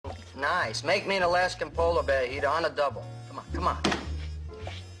Nice. Make me an Alaskan polar bear heater on a double. Come on, come on.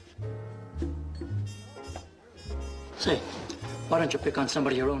 Say, why don't you pick on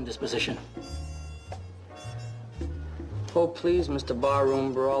somebody of your own disposition? Oh, please, Mr.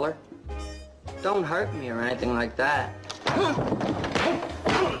 Barroom Brawler. Don't hurt me or anything like that.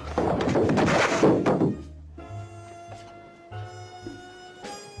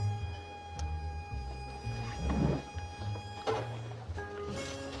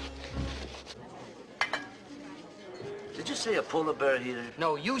 Did you say a polar bear heater?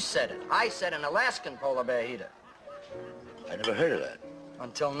 No, you said it. I said an Alaskan polar bear heater. I never heard of that.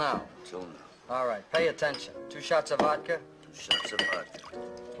 Until now. Till now. All right, pay attention. 2 shots of vodka. 2 shots of vodka.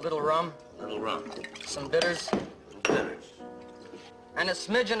 A little rum. Little rum. Some bitters. Little bitters. And a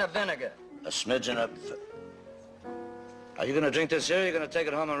smidgen of vinegar. A smidgen of... Are you gonna drink this here, or are you gonna take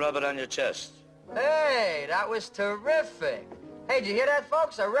it home and rub it on your chest? Hey, that was terrific. Hey, did you hear that,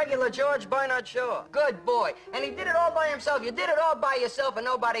 folks? A regular George Bernard Shaw. Good boy. And he did it all by himself. You did it all by yourself and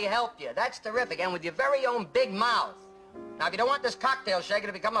nobody helped you. That's terrific. And with your very own big mouth. Now, if you don't want this cocktail shaker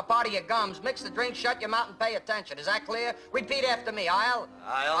to become a part of your gums, mix the drink, shut your mouth, and pay attention. Is that clear? Repeat after me. I'll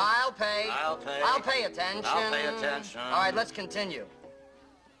pay. I'll pay. I'll pay attention. I'll pay attention. All right, let's continue.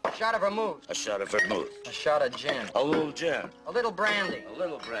 A shot of vermouth. A shot of vermouth. A shot of gin. A little gin. A little brandy. A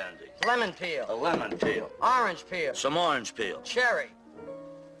little brandy. Lemon peel. A lemon peel. Orange peel. Some orange peel. Cherry.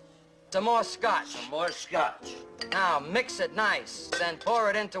 Some more scotch. Some more scotch. Now, mix it nice, then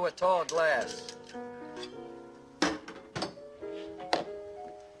pour it into a tall glass.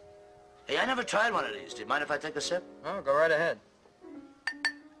 Hey, I never tried one of these. Do you mind if I take a sip? Oh, go right ahead.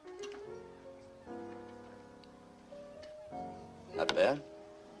 Not bad.